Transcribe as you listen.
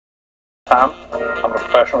Tom. I'm a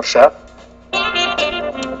professional chef.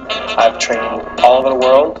 I've trained all over the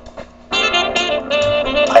world.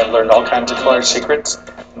 I've learned all kinds of culinary secrets.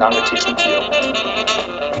 Now I'm going to teach them to you.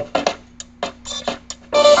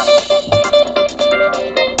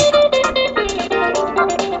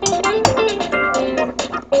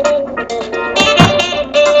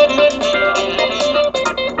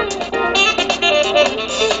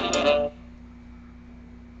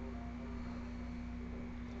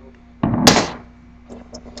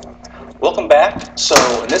 Welcome back. So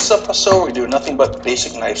in this episode we do nothing but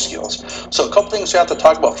basic knife skills. So a couple things we have to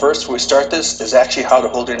talk about first before we start this is actually how to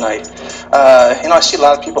hold your knife. I see a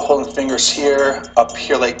lot of people holding fingers here, up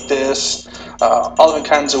here like this, all different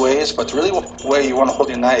kinds of ways, but the really way you want to hold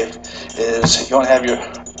your knife is you want to have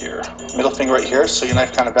your middle finger right here, so your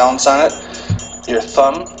knife kind of balance on it. Your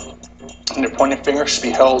thumb and your pointing finger should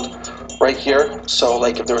be held right here, so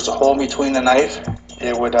like if there was a hole between the knife,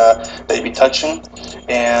 it would they'd be touching,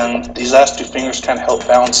 and these last two fingers kind of help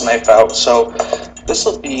balance the knife out. So this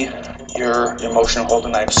will be your motion to hold the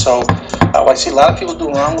knife. So what I see a lot of people do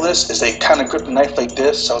wrong with this is they kind of grip the knife like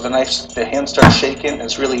this, so the hand starts shaking and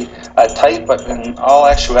it's really tight, but in all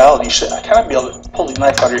actuality you should kind of be able to pull the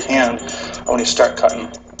knife out of your hand when you start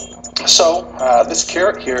cutting. So this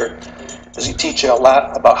carrot here is going to teach you a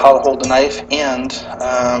lot about how to hold the knife and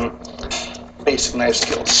basic knife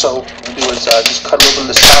skills. So what we'll do is just cut a little bit of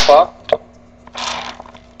this top off.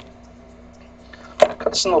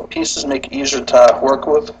 Cut this in little pieces, make it easier to work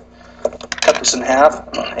with. Cut this in half,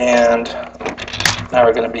 and now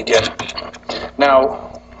we're going to begin.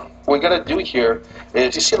 Now, what we're going to do here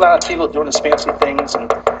is you see a lot of people doing these fancy things,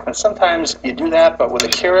 and sometimes you do that, but with a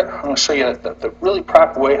carrot, I'm going to show you the really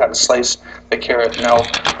proper way how to slice the carrot. Now,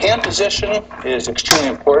 hand position is extremely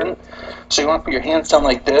important. So you want to put your hands down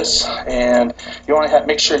like this, and you want to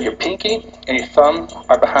make sure your pinky and your thumb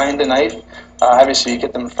are behind the knife. Obviously, you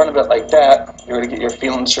get them in front of it like that, you're going to get your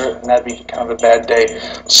feelings hurt, and that'd be kind of a bad day.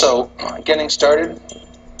 So, getting started,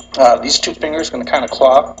 these two fingers are going to kind of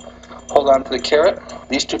claw, hold on to the carrot.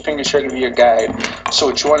 These two fingers are going to be your guide. So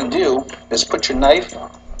what you want to do is put your knife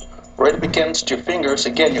right up against your fingers.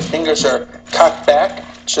 Again, your fingers are cocked back,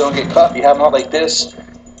 so you don't get cut. If you have them out like this,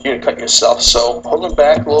 you're going to cut yourself. So hold them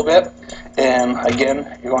back a little bit, and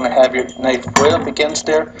again, you want to have your knife right up against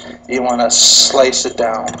there. You want to slice it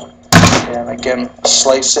down. And again,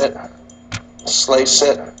 slice it, slice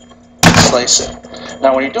it, slice it.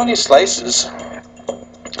 Now when you're doing these slices,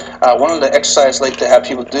 one of the exercises I like to have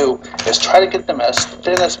people do is try to get them as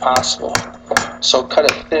thin as possible. So cut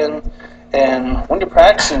it thin, and when you're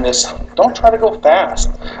practicing this, don't try to go fast.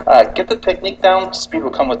 Get the technique down, speed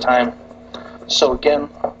will come with time. So again,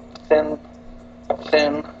 thin,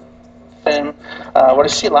 thin, thin. What I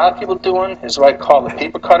see a lot of people doing is what I call the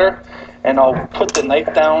paper cutter, and I'll put the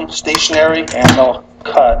knife down stationary and they'll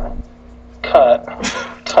cut, cut,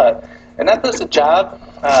 cut. And that does the job,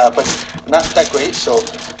 but not that great, so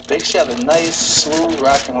make sure you have a nice, smooth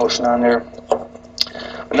rocking motion on there.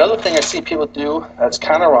 Another thing I see people do that's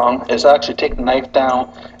kind of wrong is actually take the knife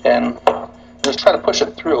down and just try to push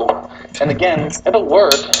it through. And again, it'll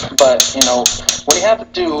work, but you know, when you have to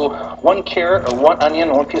do one carrot or one onion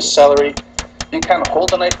or one piece of celery, you kind of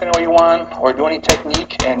hold the knife any way you want, or do any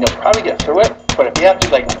technique, and you'll probably get through it. But if you have to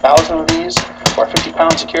do like 1,000 of these, or 50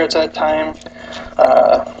 pounds of carrots at a time,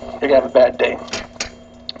 you're going to have a bad day.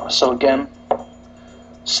 So again,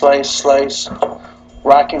 slice, slice,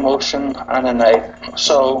 rocking motion on a knife.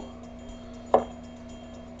 So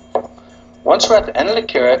once we're at the end of the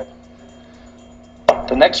carrot,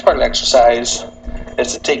 the next part of the exercise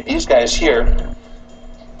is to take these guys here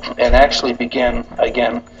and actually begin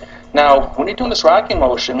again. Now, when you're doing this rocking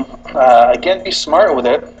motion, again, be smart with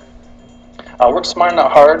it. Work smart,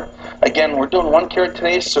 not hard. Again, we're doing one carrot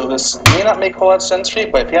today, so this may not make a whole lot of sense for you,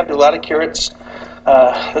 but if you have to do a lot of carrots,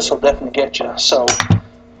 this will definitely get you. So,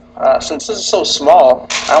 since this is so small,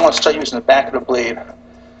 I want to start using the back of the blade.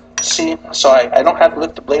 See, so I don't have to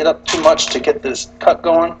lift the blade up too much to get this cut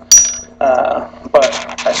going,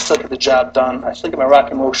 but I still get the job done. I still get my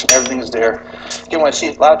rocking motion, everything's there. Again, what I see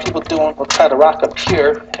a lot of people doing, will try to rock up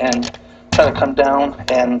here and try to come down,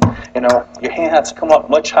 and you know, your hand has to come up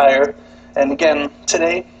much higher. And again,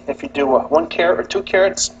 today, if you do one carrot or 2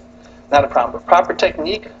 carrots, not a problem. But proper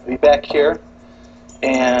technique, be back here,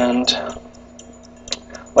 and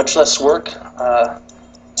much less work,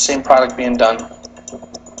 same product being done.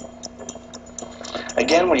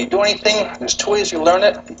 Again, when you do anything, there's 2 ways you learn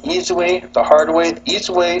it: the easy way, the hard way. The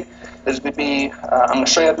easy way is going to be, I'm going to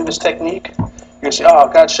show you how to do this technique. You're going to say, oh,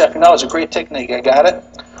 God, Chef, you know, it's a great technique, I got it.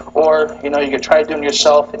 Or, you could try doing it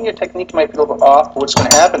yourself, and your technique might be a little bit off. What's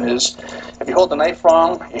going to happen is, if you hold the knife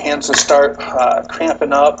wrong, your hands will start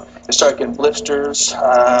cramping up, you start getting blisters,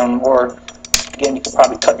 or, again, you can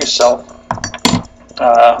probably cut yourself.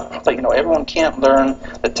 But, everyone can't learn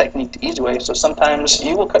the technique the easy way, so sometimes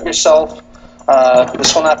you will cut yourself.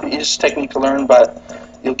 This will not be the easiest technique to learn, but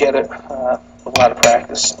you'll get it with a lot of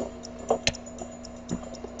practice.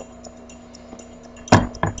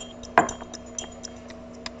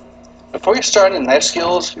 Before you start any knife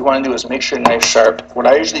skills, you want to do is make sure your knife's sharp. What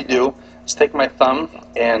I usually do is take my thumb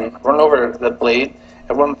and run over the blade,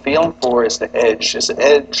 and what I'm feeling for is the edge. Is the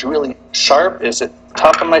edge really sharp? Is it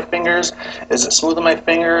tough on my fingers? Is it smooth on my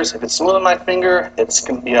fingers? If it's smooth on my finger, it's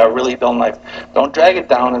going to be a really dull knife. Don't drag it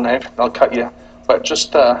down the knife, it'll cut you. But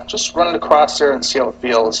just run it across there and see how it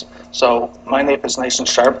feels. So my knife is nice and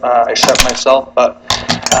sharp. I sharpen myself, but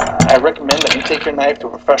I recommend that you take your knife to a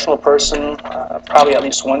professional person probably at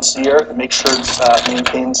least once a year to make sure it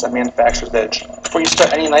maintains the manufacturer's edge. Before you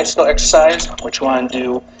start any knife skill exercise, what you want to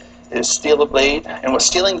do is steel the blade. And what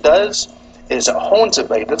steeling does is it hones the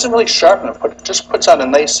blade. It doesn't really sharpen it, but it just puts out a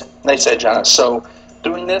nice edge on it. So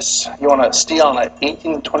doing this, you want to steel on an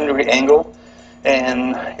 18 to 20 degree angle,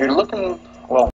 and you're looking, well,